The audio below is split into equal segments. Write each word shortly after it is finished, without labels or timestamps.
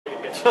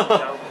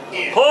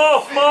Ho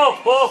ho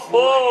ho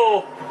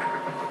ho!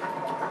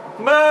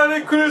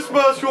 Merry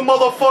Christmas, you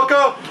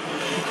motherfucker!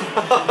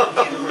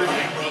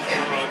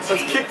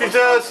 Let's kick these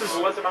asses.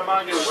 What's in my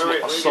mind? A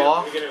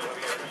saw. Let's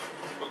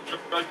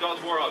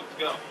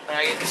go. I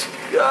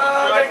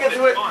gotta get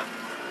to it.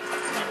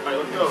 Alright,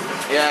 let's go.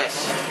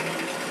 Yes.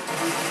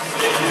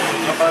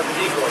 How about the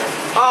decoy?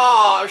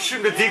 Oh, I was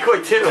shooting the decoy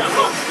too. Yeah,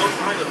 go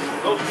behind us.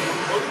 Go.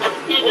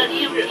 Yeah, got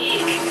EMP.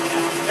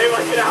 Hey,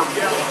 get out.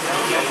 Get out.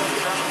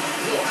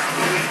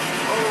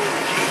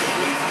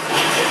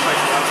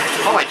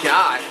 Oh my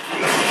god.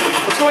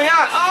 What's going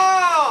on?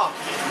 Oh!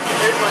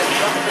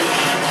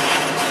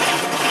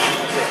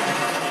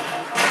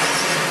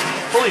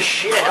 Holy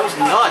shit, that was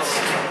nuts.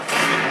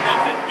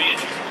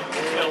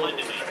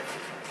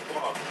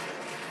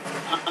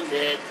 I'm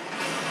dead.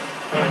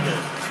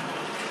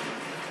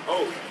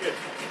 Oh shit.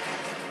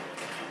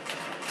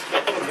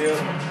 Double kill.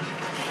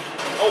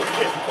 Oh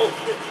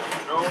shit.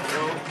 No.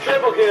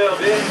 Triple kill,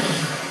 bitch.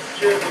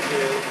 Triple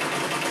kill.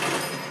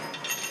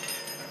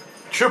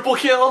 Triple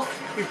kill?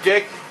 You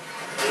dick.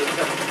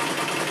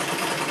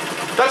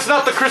 That's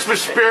not the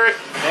Christmas spirit.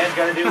 Man's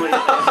gotta do what he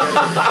can.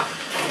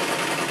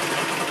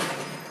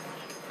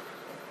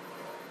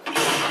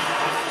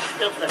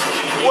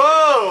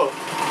 Whoa!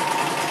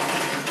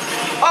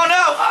 Oh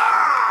no!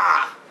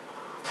 Ah!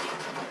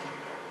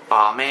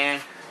 Aw,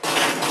 man.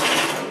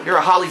 You're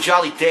a holly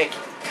jolly dick.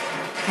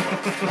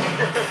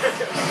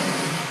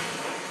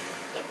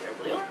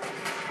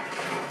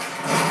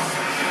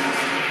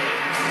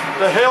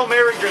 The Hail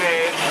Mary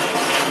grenade.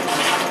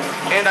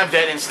 And I'm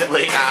dead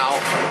instantly. Ow.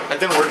 That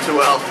didn't work too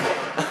well.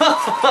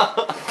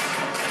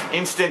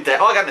 Instant death.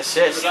 Oh, I got an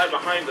assist. The guy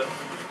behind us.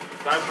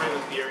 The guy behind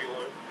us, the area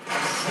one.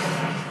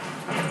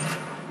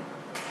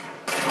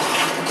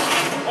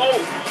 Oh,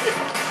 shit.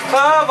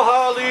 Have a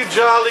holly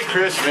jolly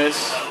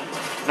Christmas.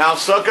 Now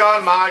suck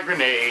on my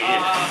grenade.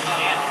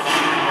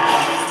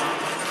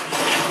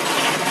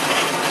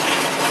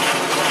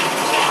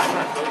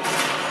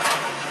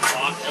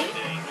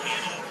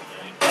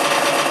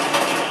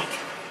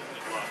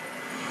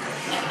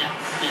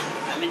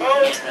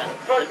 Oh,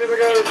 fuck, there we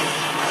go.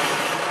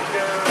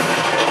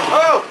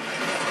 Oh!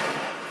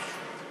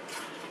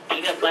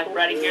 I got Black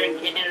Friday here in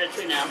Canada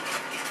too now.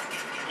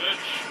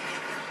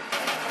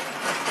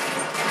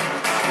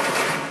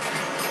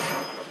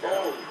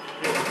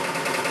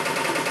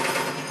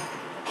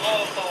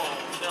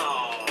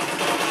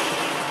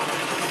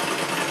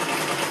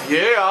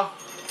 Yeah.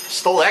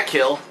 Stole that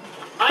kill.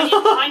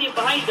 Behind you,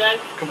 guys.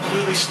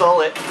 Completely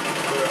stole it.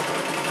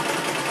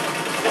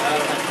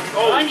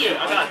 Oh, Behind you.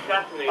 I got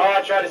assassinated. Oh,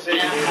 I tried to save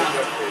you.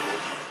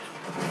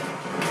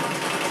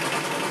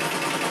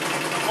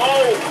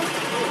 Oh!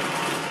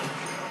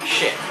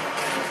 Shit.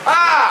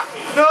 Ah!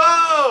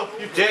 No!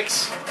 You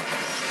dicks.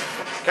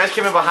 Guys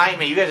came in behind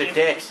me. You guys are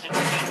dicks.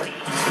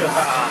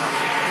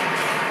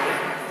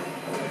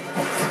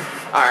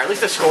 Alright, at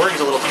least the scoring's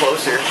a little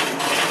closer.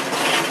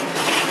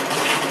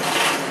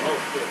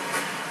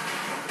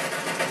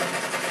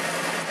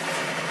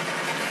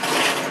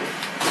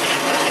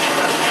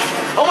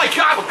 Oh my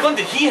god, what gun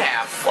did he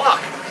have?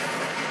 Fuck.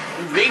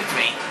 He raped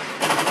me.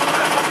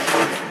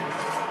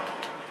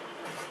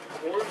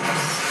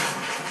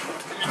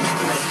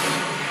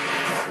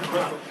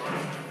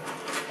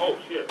 Oh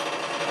shit.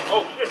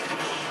 Oh shit.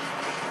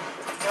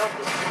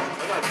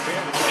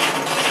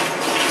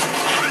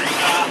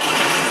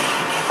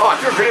 Oh, I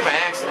threw a grenade by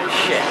accident.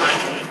 Shit.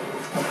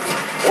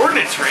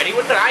 Ordnance ready?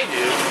 What did I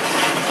do?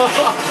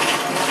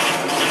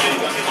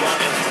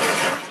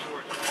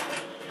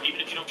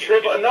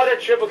 Another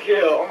triple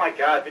kill. Oh my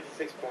god,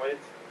 56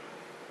 points.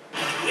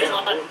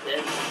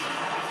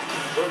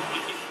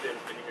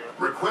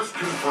 Request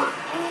confirmed.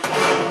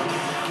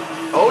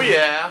 Oh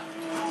yeah.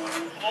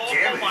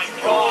 Oh my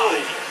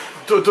god.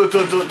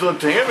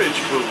 Damage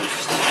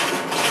boost.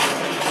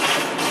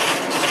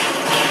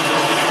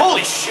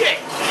 Holy shit!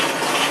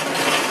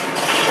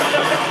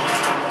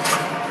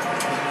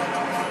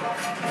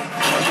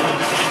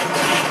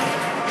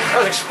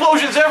 There's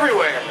explosions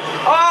everywhere.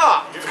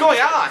 Ah! What's going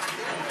on?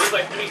 There's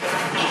like three.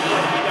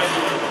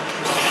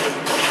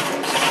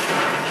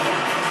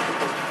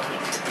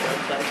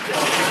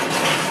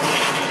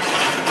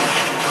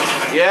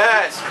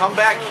 Yes, come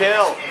back,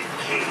 kill.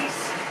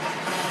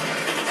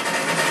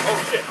 Oh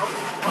shit.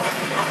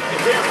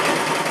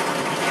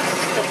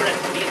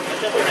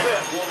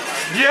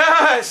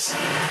 Yes!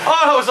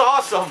 Oh, that was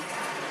awesome.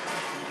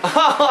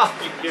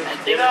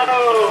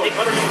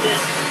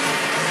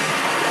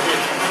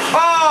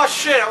 Oh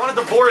shit! I wanted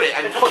to board it.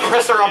 I didn't fucking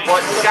press the wrong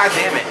button. God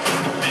damn it!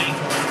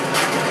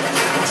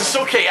 This is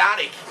so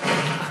chaotic.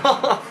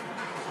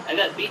 I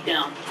got beat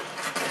down.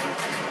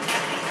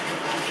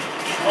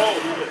 Oh.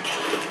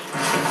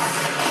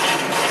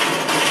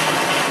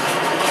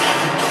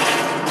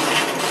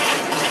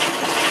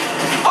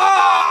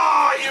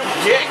 Oh, you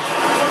dick!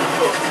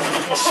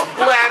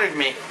 Splattered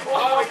me.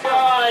 Oh my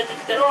god!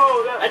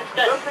 I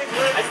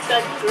just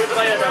got screwed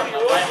by a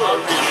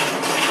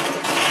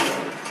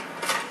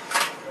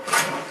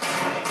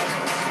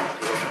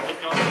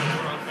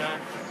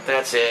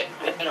That's it.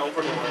 And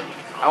overboard.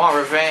 I want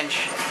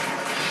revenge.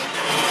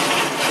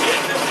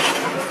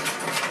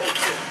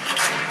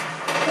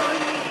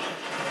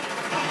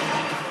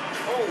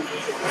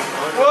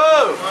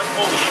 Whoa!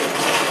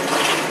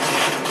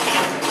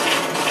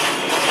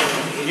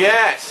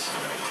 Yes.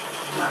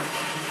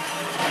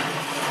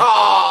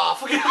 Oh,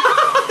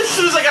 as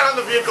soon as I got on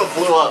the vehicle, it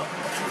blew up.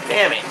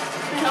 Damn it.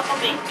 Help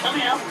me. Come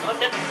here. I've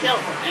got the kill. I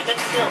got the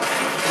kill.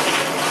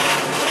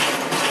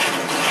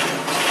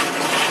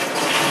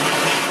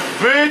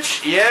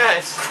 Bitch,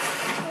 yes.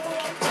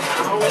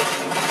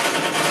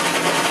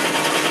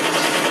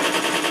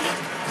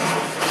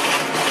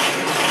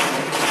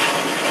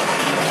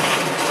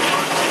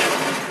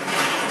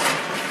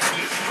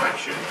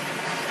 Distraction.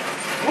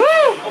 Woo!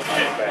 Oh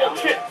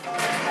shit.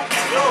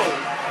 No.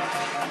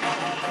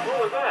 What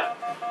was that?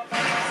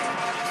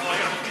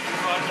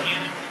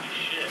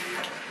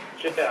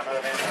 Shit down,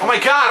 another man. Oh my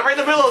god, I'm right in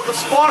the middle of the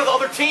spawn of the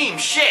other team.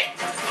 Shit.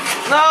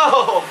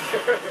 No.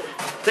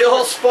 They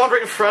all spawned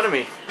right in front of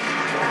me.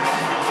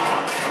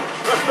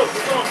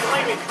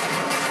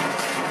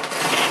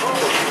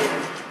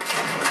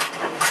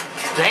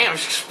 Damn,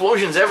 there's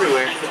explosions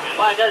everywhere.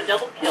 Oh, I got a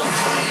double kill.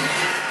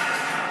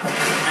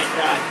 My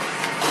god.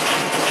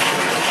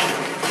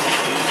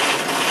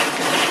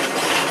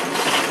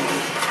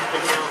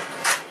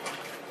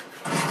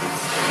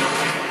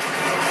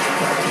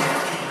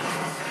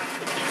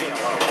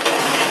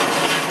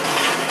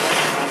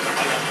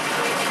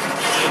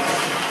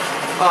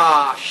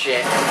 Ah,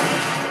 shit. I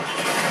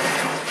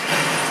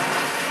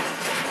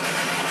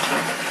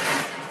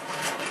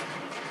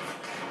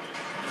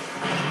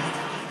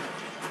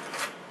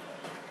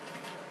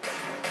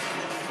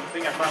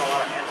think I found a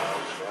lot of ammo.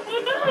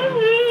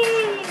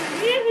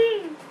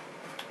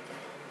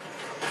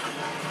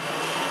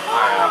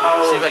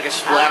 See if I can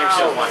splatter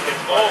someone.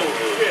 Oh,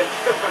 shit.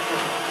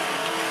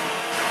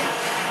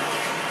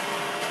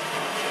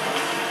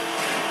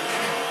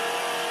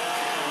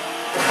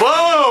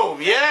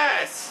 Boom!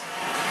 Yes!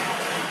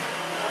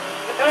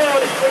 Oh,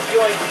 this quick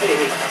UAC.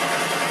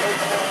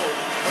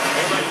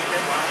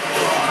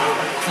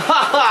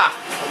 Haha!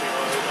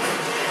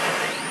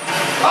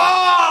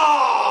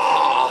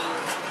 Oh!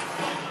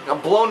 Got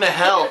blown to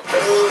hell. 5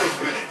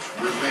 minutes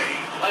remain.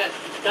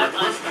 Got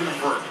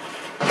Confirmed.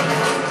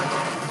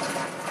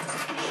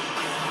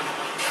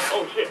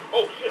 Oh shit!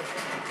 Oh shit!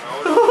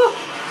 No.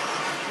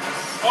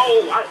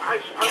 Oh, I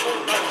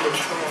won't let this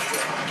come up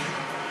here.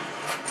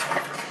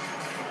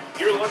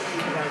 You're lucky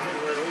that I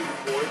didn't wear those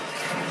before.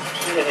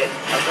 Shit! I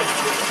bet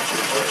you didn't.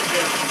 Oh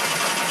shit!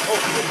 Oh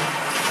shit!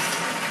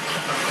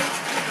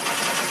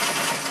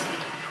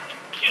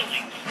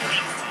 Killing.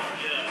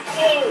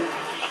 Oh!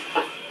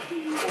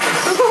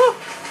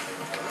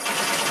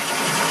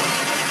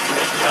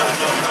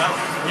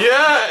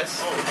 Yes!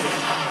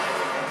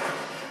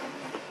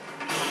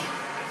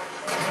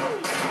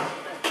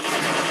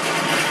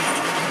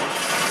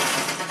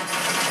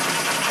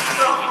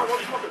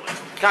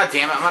 God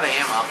damn it, I'm out of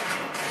ammo.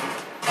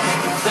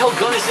 What the hell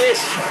gun is this?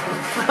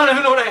 I don't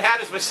even know what I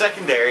had as my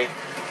secondary.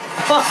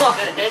 got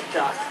a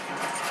headshot.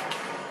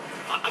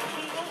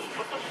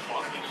 What the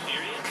fuck? You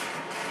serious?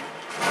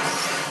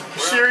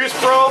 You serious,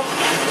 bro?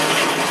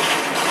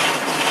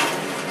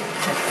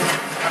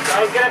 I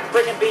was getting a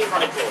friggin' beam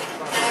rifle.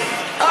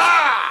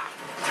 Ah!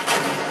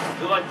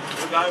 You're like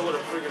the guy with a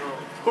friggin'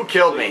 Who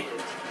killed me?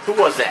 Who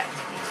was that?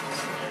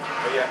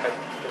 Oh yeah.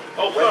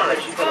 Oh sorry.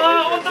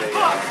 What the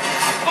fuck?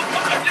 What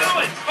are you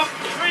doing?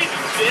 Fucking crazy,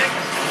 dick.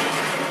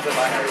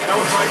 That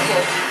was my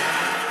fault.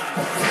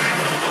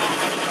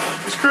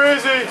 He's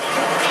crazy!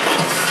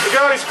 Oh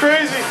God, he's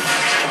crazy!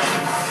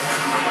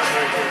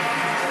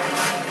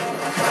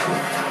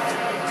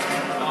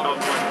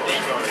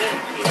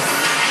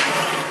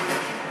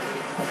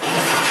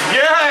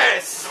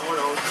 Yes!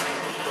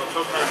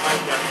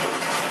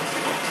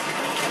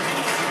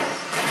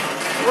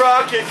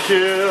 Rocket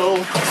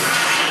kill!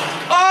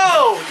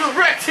 Oh!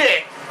 Direct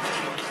hit!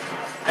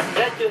 I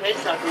got 2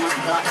 headshots in one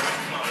shot.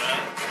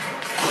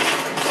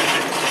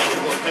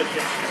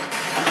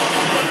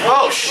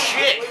 Oh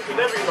shit!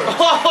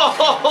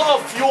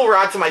 Oh, fuel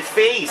rod to my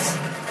face!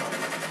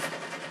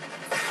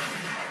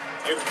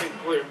 Everything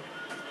clear.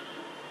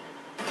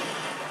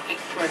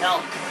 Thanks for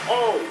help.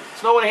 Oh!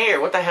 There's no one here,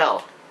 what the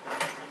hell?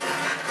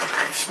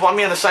 Spawned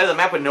me on the side of the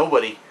map with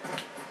nobody.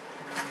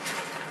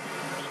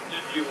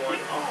 Did you want?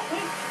 Oh,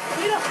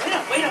 wait up. Do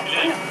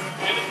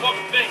the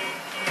fucking thing.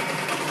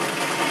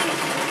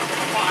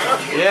 Fire.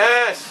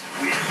 Yes!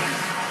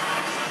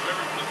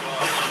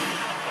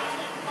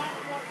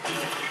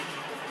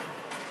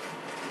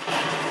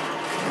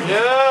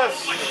 Yes!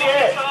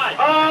 Shit!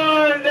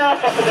 Oh no!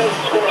 That's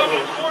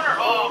corner.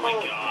 Oh my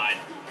god!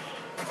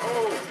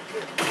 Oh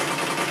shit!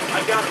 I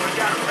got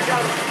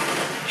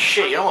him!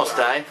 Shit, you almost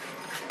died.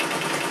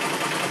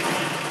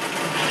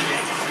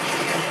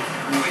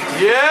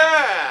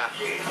 Yeah!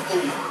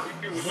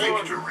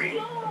 Victory.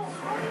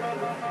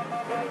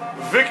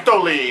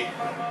 Victory!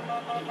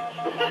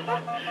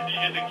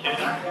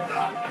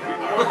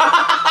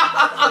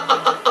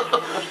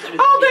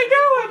 How'd they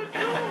do it?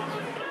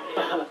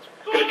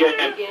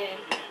 Game.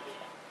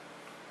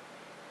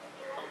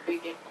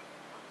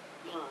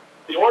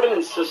 The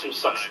ordnance system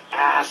sucks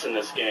ass in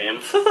this game.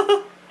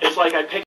 It's like I pick